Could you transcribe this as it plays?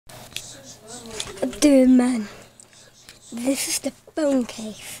Dude, man, this is the phone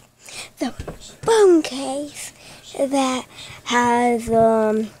case. The phone case that has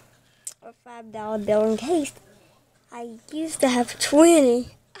a $5 bill encased. I used to have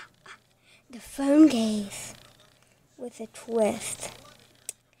 20. The phone case with a twist.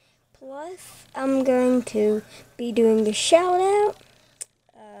 Plus, I'm going to be doing a shout out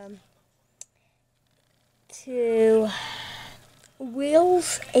to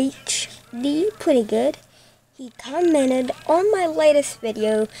Wills HD, pretty good. He commented on my latest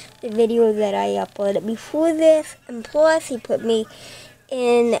video, the video that I uploaded before this, and plus he put me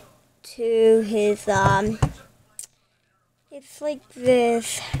into his, it's like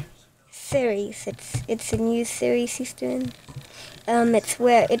this series, it's a new series he's doing. It's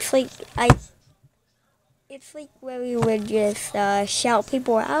like where we would just, shout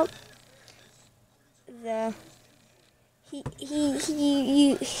people out. He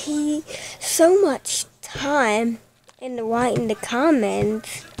so much time in writing the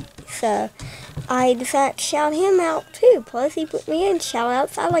comments, so I decided to shout him out too. Plus he put me in shout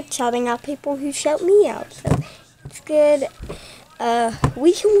outs. I like shouting out people who shout me out, so it's good.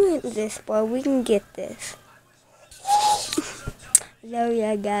 We can win this, boy. We can get this. So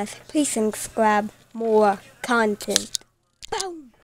yeah, guys, please subscribe, more content.